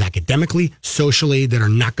compromises academically, socially, that are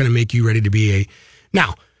not going to make you ready to be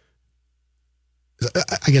Now,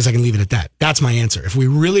 I guess I can leave it at that. That's my answer. If we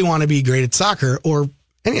really want to be great at soccer,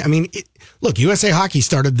 look, USA Hockey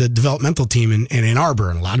started the developmental team in Ann Arbor,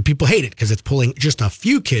 and a lot of people hate it because it's pulling just a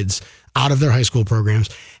few kids out of their high school programs.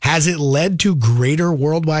 Has it led to greater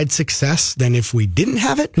worldwide success than if we didn't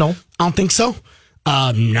have it? No. I don't think so.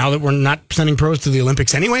 Now that we're not sending pros to the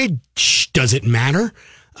Olympics anyway, does it matter?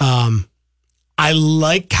 I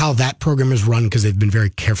like how that program is run because they've been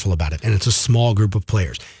very careful about it, and it's a small group of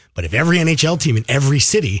players. But if every NHL team in every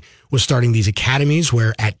city was starting these academies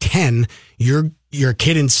where at 10, you're a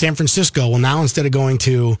kid in San Francisco, well, now instead of going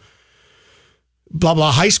to blah,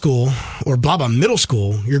 blah high school or blah, blah middle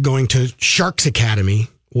school, you're going to Sharks Academy,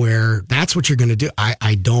 where that's what you're going to do.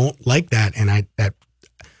 I don't like that, and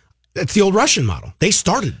that's the old Russian model. They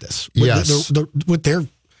started this with their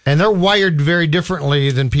and they're wired very differently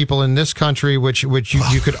than people in this country, which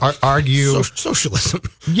you could argue socialism.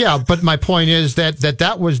 Yeah, but my point is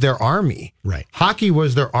that was their army. Right. Hockey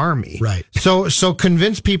was their army. Right. So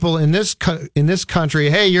convince people in this country,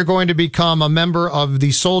 hey, you're going to become a member of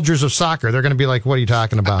the soldiers of soccer. They're going to be like, what are you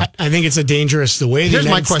talking about? I think it's the way the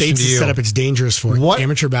United States is set up. It's dangerous for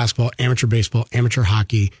amateur basketball, amateur baseball, amateur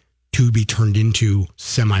hockey to be turned into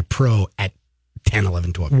semi-pro at 10,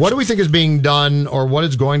 11, 12 years. What do we think is being done, or what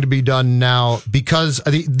is going to be done now? Because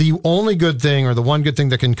the only good thing, or the one good thing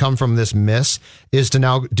that can come from this miss, is to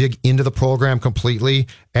now dig into the program completely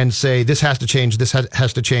and say, this has to change, this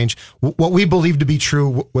has to change. What we believed to be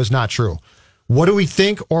true was not true. What do we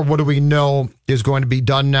think, or what do we know is going to be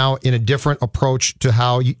done now in a different approach to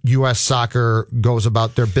how U.S. soccer goes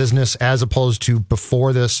about their business as opposed to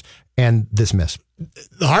before this and this miss?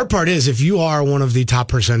 The hard part is, if you are one of the top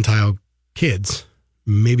percentile kids,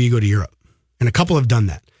 maybe you go to Europe. And a couple have done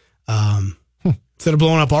that. Instead of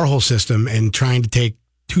blowing up our whole system and trying to take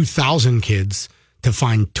 2,000 kids to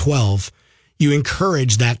find 12, you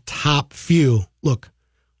encourage that top few. Look,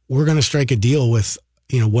 we're going to strike a deal with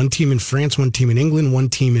one team in France, one team in England, one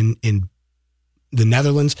team in the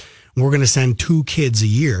Netherlands. And we're going to send 2 kids a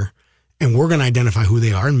year, and we're going to identify who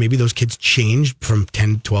they are. And maybe those kids change from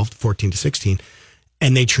 10, 12, 14 to 16,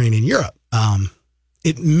 and they train in Europe.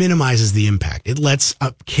 It minimizes the impact. It lets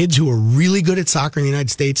kids who are really good at soccer in the United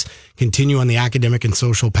States continue on the academic and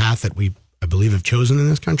social path that I believe, have chosen in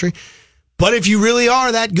this country. But if you really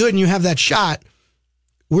are that good and you have that shot,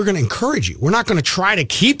 we're going to encourage you. We're not going to try to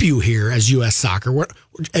keep you here as U.S. soccer. We're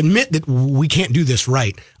admit that we can't do this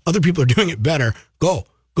right. Other people are doing it better. Go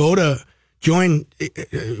to join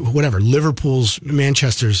whatever, Liverpool's,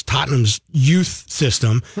 Manchester's, Tottenham's youth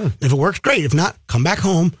system. If it works, great. If not, come back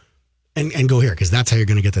home and go here, because that's how you're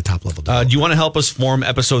going to get the top level. Do you want to help us form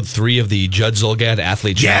episode 3 of the Judd Zulgad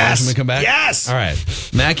Athlete Challenge when we come back? Yes. All right.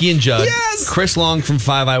 Mackie and Judd. Yes. Chris Long from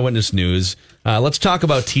 5 Eyewitness News. Let's talk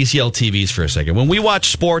about TCL TVs for a second. When we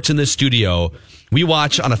watch sports in this studio, we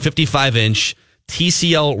watch on a 55-inch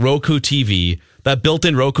TCL Roku TV, that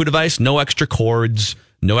built-in Roku device, no extra cords,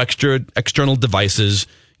 no extra external devices.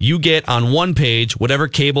 You get on one page whatever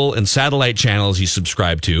cable and satellite channels you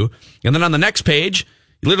subscribe to. And then on the next page,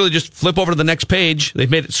 you literally just flip over to the next page.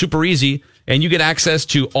 They've made it super easy, and you get access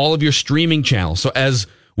to all of your streaming channels. So as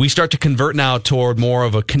we start to convert now toward more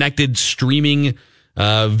of a connected streaming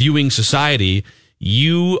viewing society,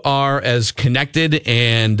 you are as connected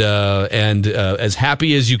and as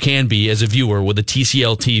happy as you can be as a viewer with a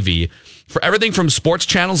TCL TV. For everything from sports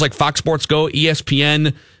channels like Fox Sports Go,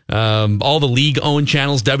 ESPN, all the league-owned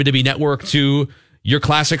channels, WWE Network, to your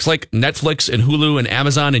classics like Netflix and Hulu and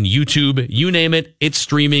Amazon and YouTube, you name it, it's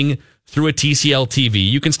streaming through a TCL TV.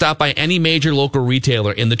 You can stop by any major local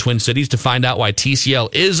retailer in the Twin Cities to find out why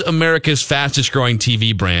TCL is America's fastest-growing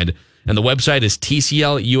TV brand. And the website is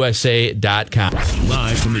TCLUSA.com.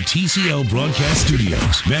 Live from the TCL broadcast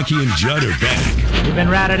studios, Mackie and Judd are back. You've been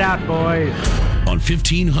ratted out, boys. On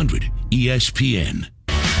 1500 ESPN.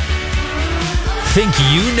 Think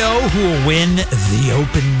you know who will win the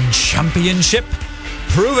Open Championship?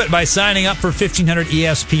 Prove it by signing up for 1500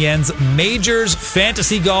 ESPN's Majors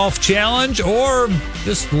Fantasy Golf Challenge, or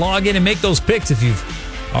just log in and make those picks if you've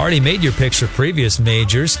already made your picks for previous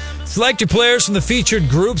majors. Select your players from the featured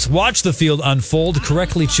groups. Watch the field unfold.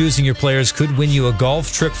 Correctly choosing your players could win you a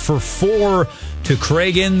golf trip for 4 to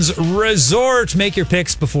Cragun's Resort. Make your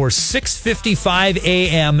picks before 6:55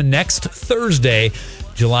 a.m. next Thursday,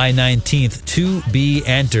 July 19th, to be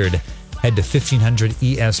entered. Head to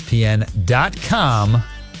 1500ESPN.com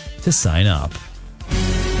to sign up.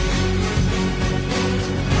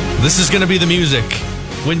 This is going to be the music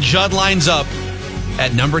when Judd lines up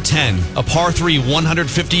at number 10, a par 3,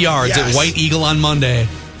 150 yards at White Eagle on Monday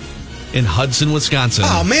in Hudson, Wisconsin.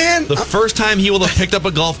 Oh, man. The first time he will have picked up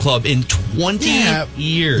a golf club in 20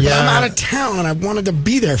 years. Yeah. I'm out of town, and I wanted to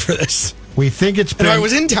be there for this. We think it's been... And if I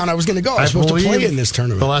was in town, I was going to go. I was supposed to play in this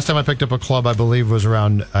tournament. The last time I picked up a club, I believe, was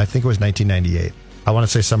around, I think it was 1998. I want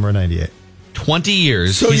to say summer of 98. 20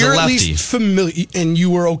 years. So He's you're a at lefty. least familiar, and you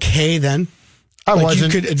were okay then? I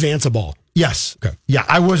wasn't. You could advance a ball. Yes. Okay. Yeah,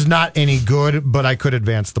 I was not any good, but I could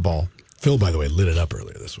advance the ball. Phil, by the way, lit it up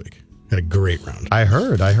earlier this week. Had a great round. I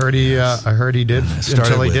heard he did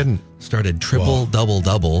until he didn't. Started triple,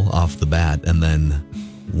 double off the bat, and then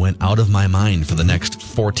went out of my mind for the next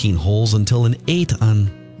 14 holes until an 8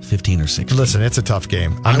 on 15 or 16. Listen, it's a tough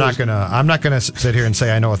game. I'm not gonna sit here and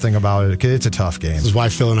say I know a thing about it. It's a tough game. This is why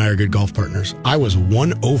Phil and I are good golf partners. I was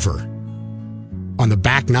 1 over on the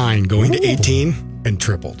back 9 going to 18 and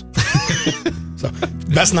tripled. So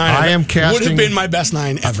best 9 I am would casting- have been my best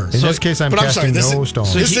 9 ever. In this case, I'm casting no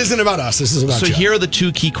stones. This isn't about us. This is about So Judd. here are the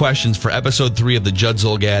 2 key questions for episode 3 of the Judd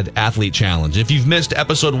Zulgad Athlete Challenge. If you've missed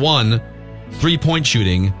episode 1, 3-point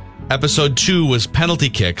shooting, episode 2 was penalty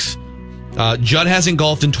kicks. Judd hasn't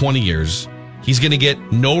golfed in 20 years. He's going to get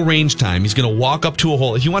no range time. He's going to walk up to a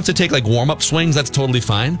hole. If he wants to take like warm-up swings, that's totally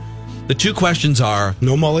fine. The 2 questions are...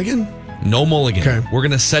 No mulligan? No mulligan. Okay. We're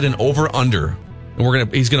going to set an over-under,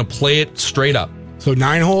 and he's going to play it straight up. So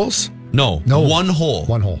 9 holes? No. 1 hole.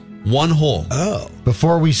 1 hole. 1 hole. Oh.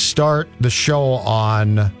 Before we start the show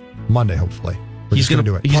on Monday, hopefully. He's going to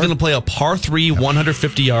do it. He's going to play a par 3,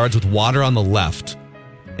 150 yards with water on the left.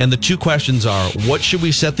 And the 2 questions are, what should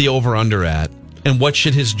we set the over-under at? And what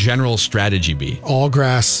should his general strategy be? All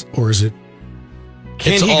grass, or is it...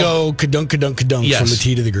 Can he go ka-dunk from the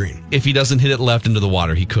tee to the green? If he doesn't hit it left into the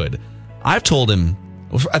water, he could. I've told him,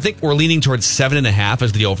 I think we're leaning towards 7.5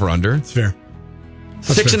 as the over-under. That's fair.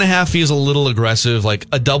 6.5 feels a little aggressive, like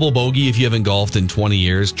a double bogey if you haven't golfed in 20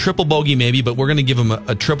 years. Triple bogey maybe, but we're going to give him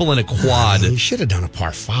a triple and a quad. You should have done a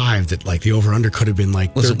par 5 that like the over-under could have been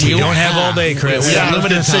like 13. We don't have all day, Chris. We have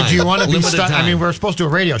limited time. Do you want to be Limited stuck? time. I mean, we're supposed to do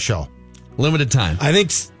a radio show. Limited time. I think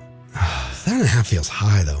 7.5 feels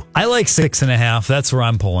high, though. I like 6.5. That's where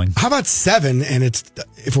I'm pulling. How about 7? And it's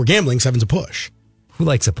if we're gambling, 7's a push. Who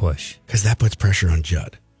likes a push? Because that puts pressure on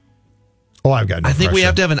Judd. Oh, I've got no I think we pressure.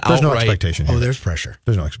 have to have an There's no outright- expectation here. Oh, there's pressure.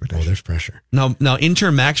 There's no expectation. Oh, there's pressure. Now,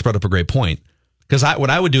 intern Max brought up a great point. Because what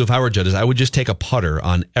I would do if I were Judd is I would just take a putter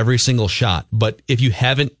on every single shot. But if you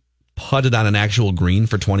haven't putted on an actual green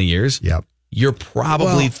for 20 years, you're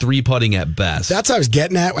probably 3-putting at best. That's what I was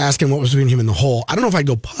getting at, asking what was between him and the hole. I don't know if I'd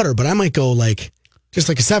go putter, but I might go like just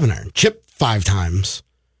like a 7-iron. Chip 5 times,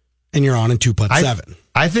 and you're on and 2-putt 7.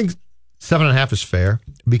 I think 7.5 is fair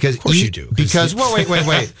because Of course you do. Because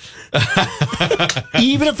wait.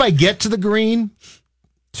 Even if I get to the green,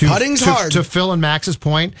 putting's hard. To Phil and Max's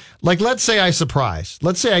point, like let's say I surprise.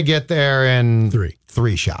 Let's say I get there in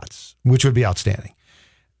 3 shots, which would be outstanding.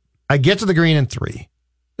 I get to the green in 3.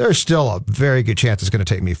 There's still a very good chance it's going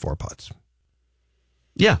to take me 4 putts.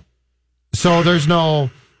 Yeah. So there's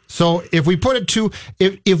no. So if we put it to,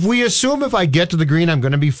 if we assume if I get to the green I'm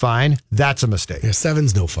going to be fine, that's a mistake. Yeah,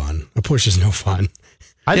 7's no fun. A push is no fun.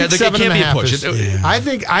 I think it can't be a 7.5 push. is.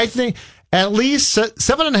 I think at least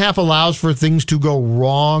 7.5 allows for things to go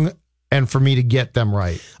wrong and for me to get them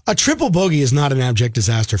right. A triple bogey is not an abject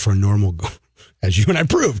disaster for a normal, as you and I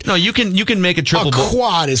proved. No, you can make a triple bogey.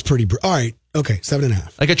 Quad is pretty. All right. Okay.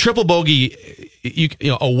 7.5. Like a triple bogey, you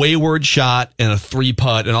know, a wayward shot and a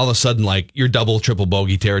 3-putt, and all of a sudden, like you're double triple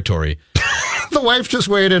bogey territory. The wife just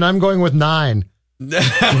weighed in. I'm going with 9.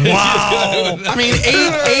 Wow. I mean,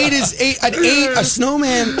 8 is 8. At 8, a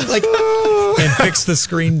snowman like and fix the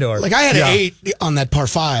screen door. Like I had an 8 on that par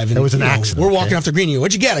 5. And, it was an accident. We're walking off the green. You,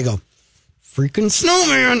 what'd you get? I go, freaking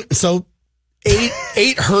snowman. So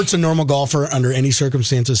 8 hurts a normal golfer under any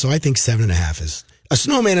circumstances. So I think 7.5 is. A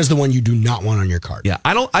snowman is the one you do not want on your card. Yeah,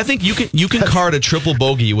 I think you can card a triple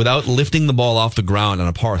bogey without lifting the ball off the ground on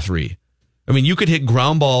a par 3. I mean, you could hit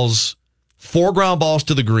ground balls, 4 ground balls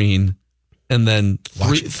to the green, and then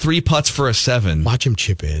 3 putts for a 7. Watch him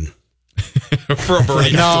chip in for a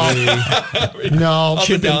birdie. No.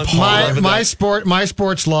 Chip in My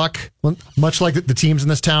sports luck, much like the teams in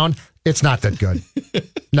this town, it's not that good.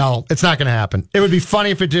 No, it's not going to happen. It would be funny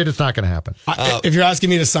if it did. It's not going to happen. If you're asking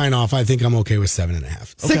me to sign off, I think I'm okay with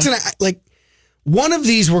 7.5. 6.5. Like one of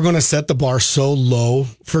these, we're going to set the bar so low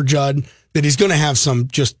for Judd that he's going to have some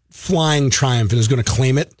just flying triumph and is going to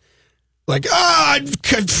claim it. Like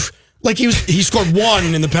like he scored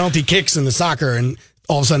 1 in the penalty kicks in the soccer, and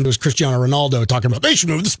all of a sudden it was Cristiano Ronaldo talking about they should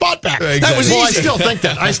move the spot back. Exactly. That was easy. Well, I still think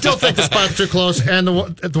that. I still think the spot's too close. And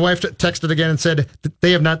the wife texted again and said,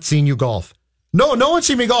 they have not seen you golf. No one's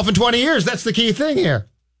seen me golf in 20 years. That's the key thing here.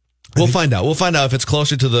 We'll find out. We'll find out if it's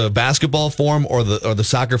closer to the basketball form or the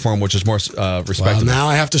soccer form, which is more respectable. Well, now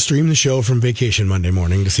I have to stream the show from vacation Monday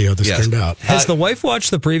morning to see how this turned out. Has the wife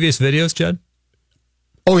watched the previous videos, Judd?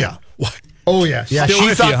 Oh, yeah. What? Oh, yeah. Yeah, Still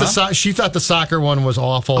she thought the soccer one was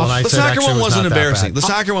awful, and I the said soccer one it was wasn't not that embarrassing. bad. The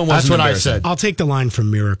soccer one wasn't That's what embarrassing. I said. I'll take the line from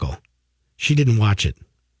Miracle. She didn't watch it.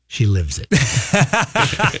 She lives it.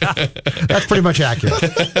 That's pretty much accurate.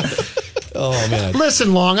 Oh, man.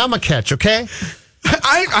 Listen, Long, I'm a catch, okay?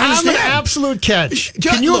 I I'm understand. an absolute catch. Just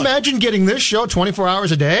Can you look. imagine getting this show 24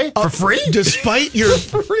 hours a day for free? Despite your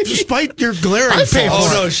glaring I pay faults.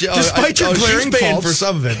 for it. No, despite your glaring she's paying faults for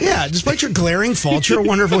some of it. Yeah, despite your glaring faults, you're a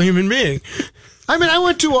wonderful human being. I mean, I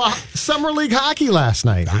went to a Summer League hockey last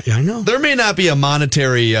night. I know. There may not be a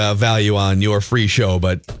monetary value on your free show,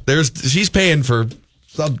 but she's paying for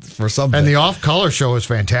something. And the off-color show is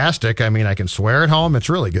fantastic. I mean, I can swear at home. It's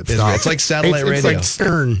really good stuff. It's like satellite It's radio. like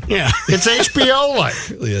Stern. Yeah. It's HBO-like. It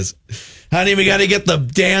really is. Honey, we got to get the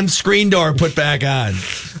damn screen door put back on.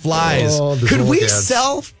 Flies. Oh, the Could we Zolgads.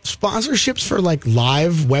 sell sponsorships for like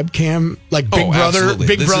live webcam, like Big absolutely.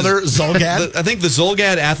 Big This Brother is- Zolgad? I think the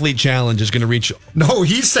Zolgad Athlete Challenge is going to reach. No,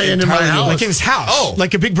 he's saying in my Entirely house. Like in his house. Oh.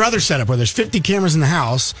 Like a Big Brother setup where there's 50 cameras in the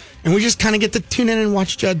house, and we just kind of get to tune in and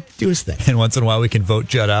watch Judd do his thing. And once in a while we can vote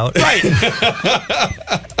Judd out. Right.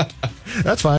 That's fine.